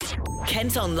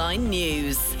Kent Online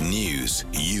News. News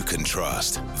you can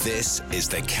trust. This is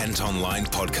the Kent Online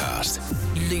Podcast.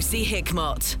 Lucy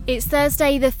Hickmott. It's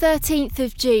Thursday the 13th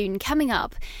of June. Coming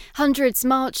up, hundreds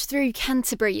march through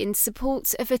Canterbury in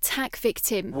support of attack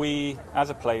victim. We, as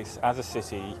a place, as a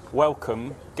city,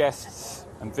 welcome guests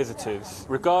and visitors,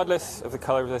 regardless of the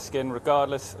colour of their skin,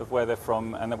 regardless of where they're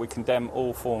from, and that we condemn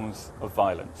all forms of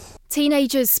violence.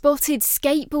 Teenagers spotted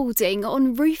skateboarding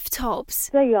on rooftops.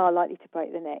 They are likely to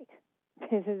break the neck.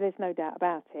 There's no doubt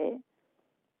about it.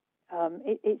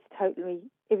 It's totally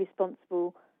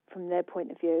irresponsible from their point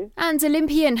of view. And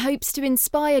Olympian hopes to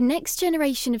inspire next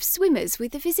generation of swimmers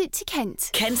with a visit to Kent.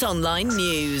 Kent Online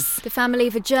News. The family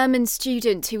of a German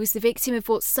student who was the victim of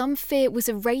what some fear was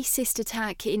a racist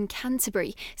attack in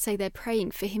Canterbury say they're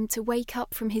praying for him to wake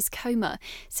up from his coma.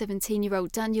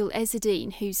 17-year-old Daniel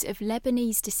Ezzedine, who's of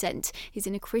Lebanese descent, is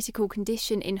in a critical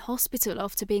condition in hospital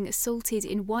after being assaulted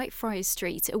in Whitefriars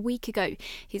Street a week ago.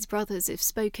 His brothers have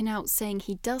spoken out saying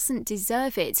he doesn't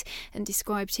deserve it and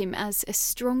described him as a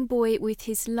strong boy with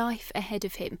his life ahead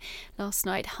of him. Last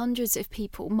night, hundreds of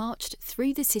people marched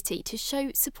through the city to show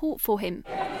support for him.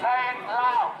 Say it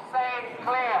loud, say it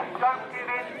clear, don't give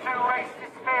in to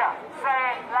racist fear.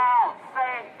 Say it loud,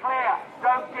 say it clear,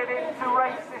 don't give in to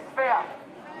racist fear.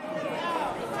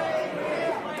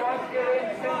 Don't give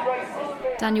in to racist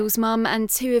fear. Daniel's mum and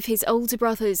two of his older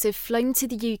brothers have flown to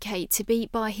the UK to be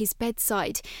by his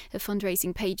bedside. A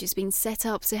fundraising page has been set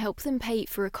up to help them pay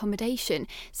for accommodation.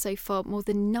 So far, more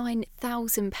than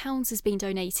 £9,000 has been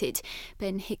donated.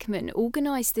 Ben Hickman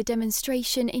organised the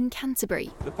demonstration in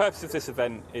Canterbury. The purpose of this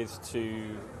event is to,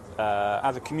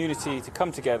 as a community, to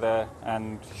come together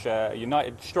and share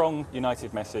a strong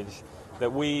united message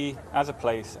that we, as a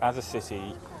place, as a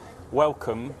city,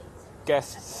 welcome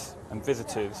guests and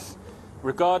visitors,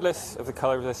 regardless of the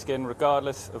colour of their skin,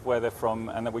 regardless of where they're from,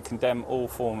 and that we condemn all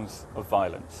forms of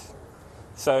violence.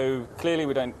 So clearly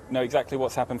we don't know exactly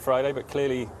what's happened Friday, but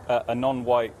clearly a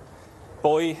non-white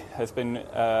boy has been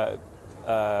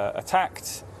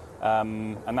attacked,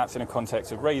 and that's in a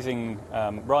context of rising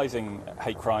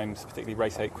hate crimes, particularly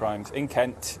race hate crimes in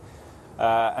Kent.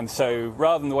 And so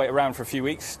rather than wait around for a few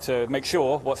weeks to make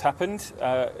sure what's happened,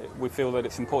 we feel that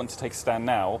it's important to take a stand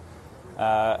now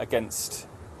against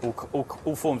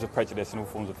all forms of prejudice and all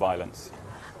forms of violence.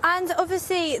 And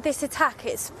obviously this attack,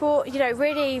 it's brought,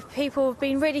 really people have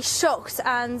been really shocked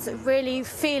and really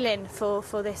feeling for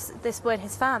this boy and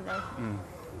his family.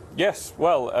 Yes,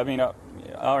 well, I mean,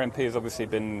 our MP has obviously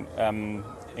been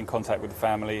in contact with the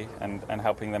family and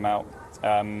helping them out.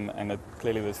 And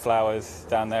clearly there's flowers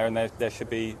down there, and there should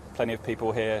be plenty of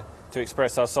people here to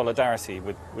express our solidarity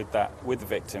with the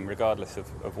victim, regardless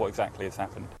of what exactly has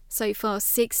happened. So far,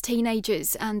 6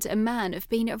 teenagers and a man have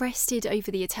been arrested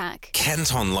over the attack.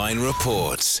 Kent Online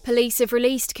reports. Police have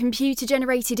released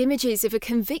computer-generated images of a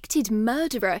convicted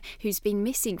murderer who's been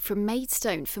missing from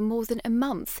Maidstone for more than a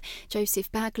month.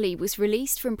 Joseph Bagley was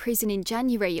released from prison in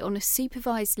January on a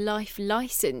supervised life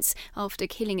licence after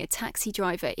killing a taxi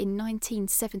driver in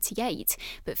 1978,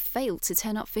 but failed to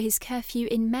turn up for his curfew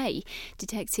in May.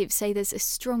 Detectives say there's a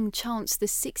strong chance the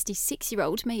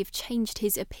 66-year-old may have changed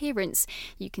his appearance.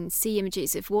 You can see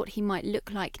images of what he might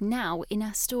look like now in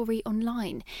our story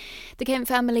online. The Kent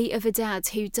family of a dad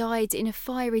who died in a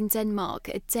fire in Denmark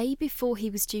a day before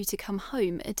he was due to come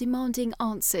home are demanding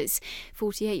answers.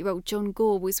 48-year-old John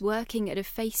Gore was working at a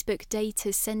Facebook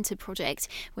data centre project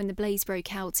when the blaze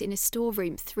broke out in a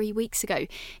storeroom 3 weeks ago.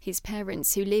 His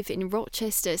parents, who live in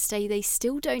Rochester, say they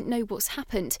still don't know what's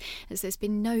happened as there's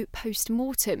been no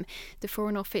post-mortem. The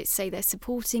Foreign Office say they're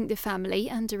supporting the family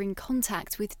and are in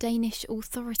contact with Danish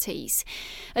authorities.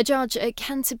 A judge at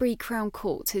Canterbury Crown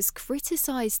Court has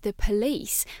criticised the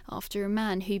police after a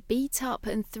man who beat up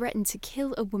and threatened to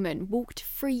kill a woman walked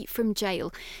free from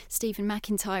jail. Stephen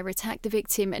McIntyre attacked the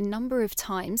victim a number of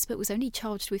times but was only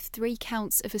charged with 3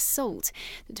 counts of assault.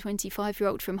 The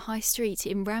 25-year-old from High Street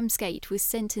in Ramsgate was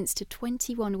sentenced to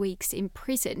 21 weeks in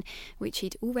prison, which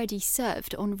he'd already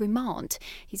served on remand.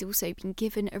 He's also been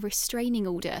given a restraining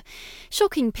order.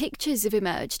 Shocking pictures have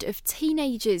emerged of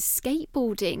teenagers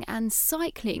skateboarding and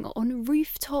cycling on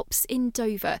rooftops in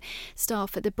Dover.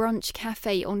 Staff at the Brunch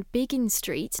Cafe on Biggin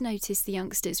Street noticed the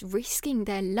youngsters risking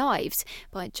their lives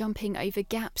by jumping over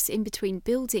gaps in between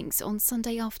buildings on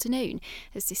Sunday afternoon.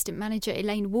 Assistant manager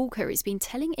Elaine Walker has been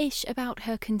telling Ish about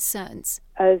her concerns.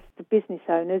 As the business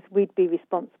owners, we'd be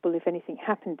responsible if anything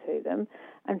happened to them.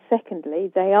 And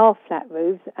secondly, they are flat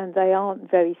roofs and they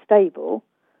aren't very stable.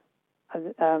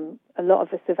 A lot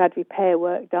of us have had repair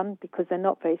work done because they're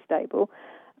not very stable.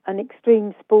 And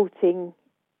extreme sporting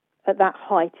at that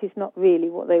height is not really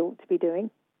what they ought to be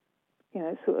doing.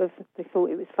 They thought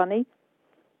it was funny.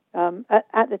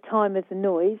 At the time of the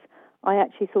noise, I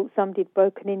actually thought somebody had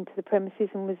broken into the premises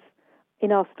and was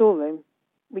in our storeroom,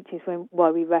 which is why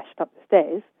we rushed up the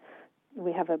stairs.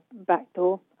 We have a back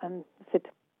door, and I said to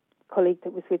a colleague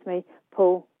that was with me,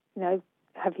 Paul,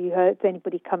 have you heard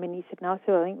anybody come in? He said, no. I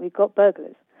said, I think we've got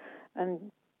burglars.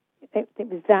 And it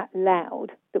was that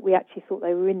loud that we actually thought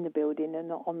they were in the building and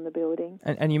not on the building.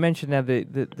 And you mentioned now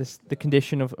the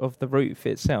condition of the roof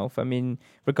itself. I mean,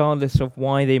 regardless of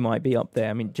why they might be up there,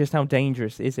 I mean, just how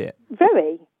dangerous is it?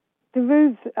 Very. The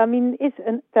roofs,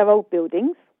 they're old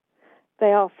buildings.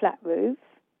 They are flat roofs.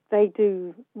 We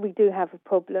do have a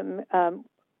problem.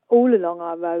 All along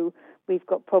our row, we've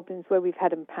got problems where we've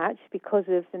had them patched because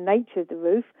of the nature of the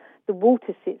roof. The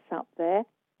water sits up there.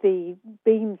 The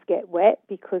beams get wet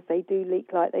because they do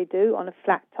leak like they do on a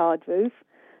flat tarred roof.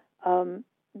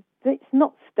 It's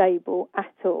not stable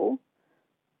at all.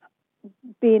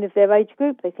 Being of their age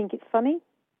group, they think it's funny.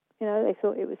 They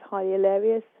thought it was highly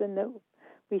hilarious and that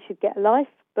we should get a life.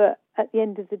 But at the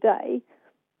end of the day,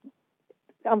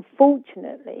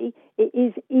 unfortunately, it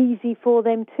is easy for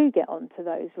them to get onto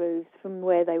those roofs from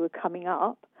where they were coming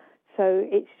up. So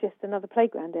it's just another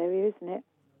playground area, isn't it?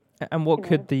 And what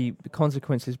could the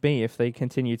consequences be if they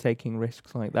continue taking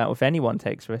risks like that, or if anyone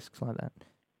takes risks like that?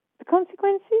 The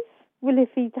consequences? Well, if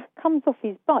he comes off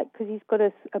his bike, because he's got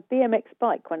a BMX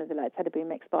bike, one of the lads had a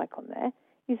BMX bike on there,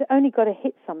 he's only got to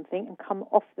hit something and come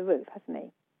off the roof, hasn't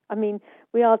he? I mean,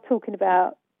 we are talking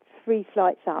about 3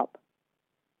 flights up.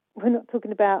 We're not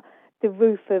talking about the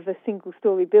roof of a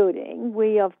single-storey building.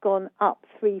 We have gone up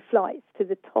 3 flights to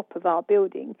the top of our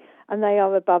building, and they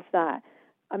are above that.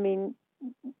 I mean,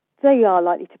 they are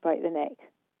likely to break their neck.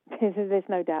 There's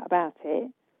no doubt about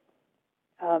it.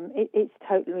 It's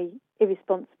totally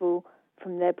irresponsible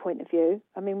from their point of view.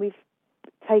 I mean, we've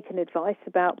taken advice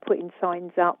about putting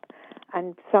signs up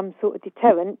and some sort of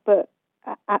deterrent, but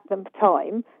at the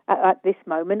time, at this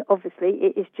moment, obviously,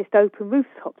 it is just open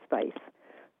rooftop space.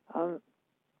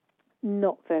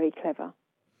 Not very clever.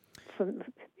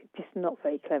 Just not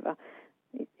very clever.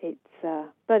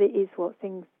 But it is what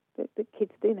things that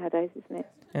kids do nowadays, isn't it?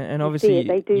 And obviously,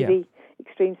 they do the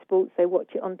extreme sports. They watch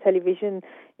it on television.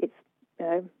 It's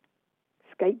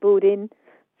skateboarding,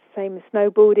 same as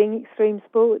snowboarding, extreme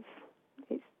sports.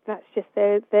 That's just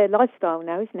their lifestyle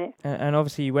now, isn't it? And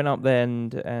obviously, you went up there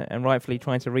and rightfully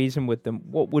trying to reason with them.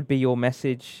 What would be your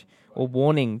message or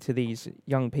warning to these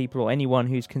young people or anyone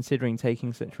who's considering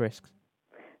taking such risks?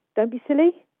 Don't be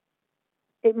silly.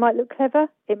 It might look clever.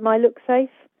 It might look safe,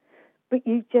 but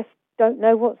you just don't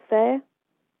know what's there.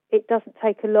 It doesn't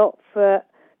take a lot for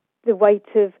the weight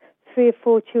of 3 or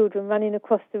 4 children running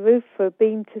across the roof for a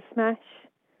beam to smash.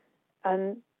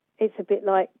 And it's a bit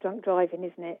like drunk driving,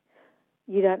 isn't it?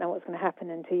 You don't know what's going to happen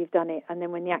until you've done it. And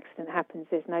then when the accident happens,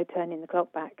 there's no turning the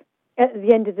clock back. At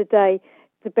the end of the day,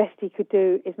 the best he could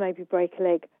do is maybe break a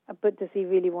leg. But does he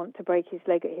really want to break his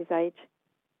leg at his age?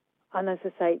 And as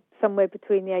I say, somewhere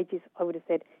between the ages, I would have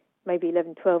said maybe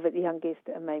 11, 12 at the youngest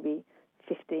and maybe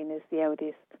 15 as the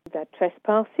eldest. They're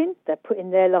trespassing. They're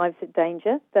putting their lives at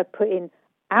danger. They're putting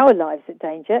our lives at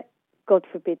danger. God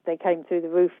forbid they came through the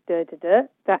roof,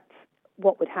 That's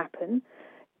what would happen.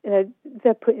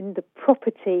 They're putting the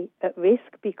property at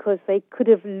risk because they could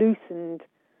have loosened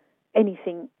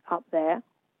anything up there,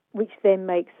 which then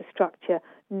makes the structure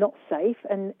not safe.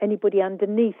 And anybody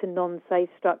underneath a non-safe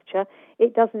structure,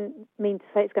 it doesn't mean to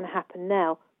say it's going to happen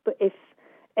now, but if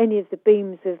any of the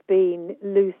beams have been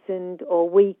loosened or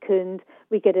weakened,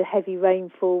 we get a heavy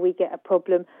rainfall, we get a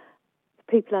problem, the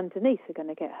people underneath are going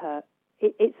to get hurt.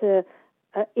 It's a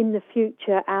in the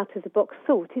future, out-of-the-box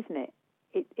thought, isn't it?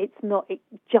 It's not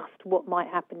just what might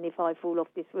happen if I fall off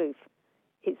this roof.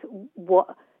 It's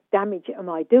what damage am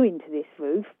I doing to this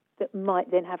roof that might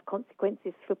then have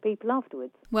consequences for people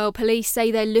afterwards. Well, police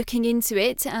say they're looking into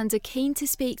it and are keen to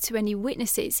speak to any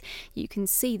witnesses. You can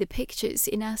see the pictures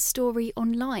in our story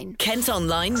online. Kent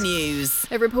Online News.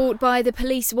 A report by the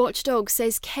police watchdog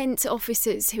says Kent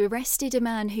officers who arrested a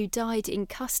man who died in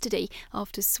custody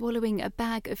after swallowing a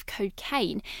bag of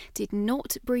cocaine did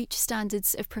not breach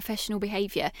standards of professional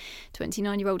behaviour.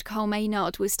 29-year-old Carl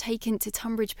Maynard was taken to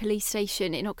Tunbridge Police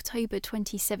Station in October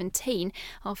 2017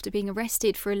 after being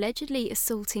arrested for allegedly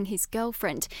assaulting his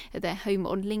girlfriend at their home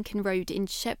on Lincoln Road in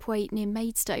Shepway near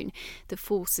Maidstone. The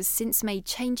force has since made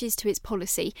changes to its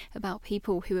policy about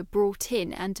people who are brought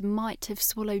in and might have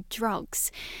swallowed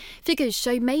drugs. Figures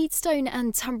show Maidstone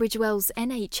and Tunbridge Wells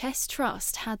NHS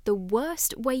Trust had the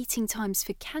worst waiting times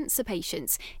for cancer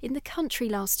patients in the country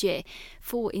last year.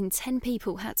 4 in 10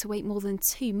 people had to wait more than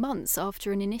 2 months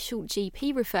after an initial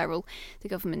GP referral. The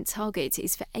government target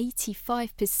is for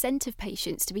 85% of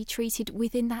patients to be treated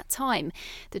within that time.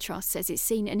 The Trust says it's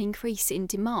seen an increase in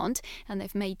demand and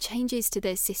they've made changes to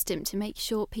their system to make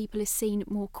sure people are seen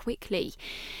more quickly.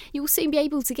 You'll soon be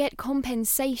able to get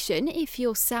compensation if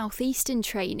your South Eastern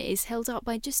train is held up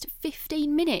by just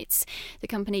 15 minutes. The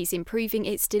company's improving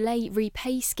its delay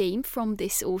repay scheme from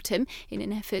this autumn in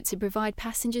an effort to provide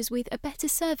passengers with a better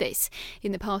service.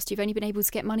 In the past, you've only been able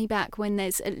to get money back when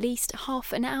there's at least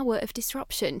half an hour of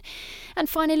disruption. And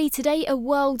finally, today, a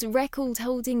world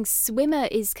record-holding swimmer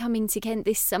is coming to Kent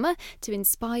this summer to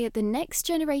inspire the next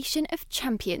generation of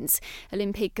champions.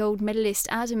 Olympic gold medalist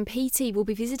Adam Peaty will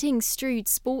be visiting Strood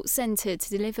Sports Centre to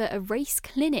deliver a race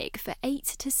clinic for 8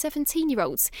 to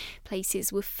 17-year-olds.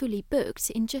 Places were fully booked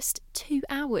in just 2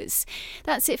 hours.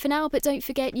 That's it for now, but don't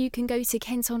forget you can go to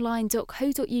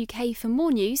kentonline.co.uk for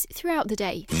more news throughout the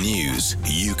day. News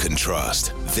you can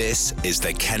trust. This is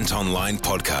the Kent Online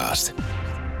Podcast.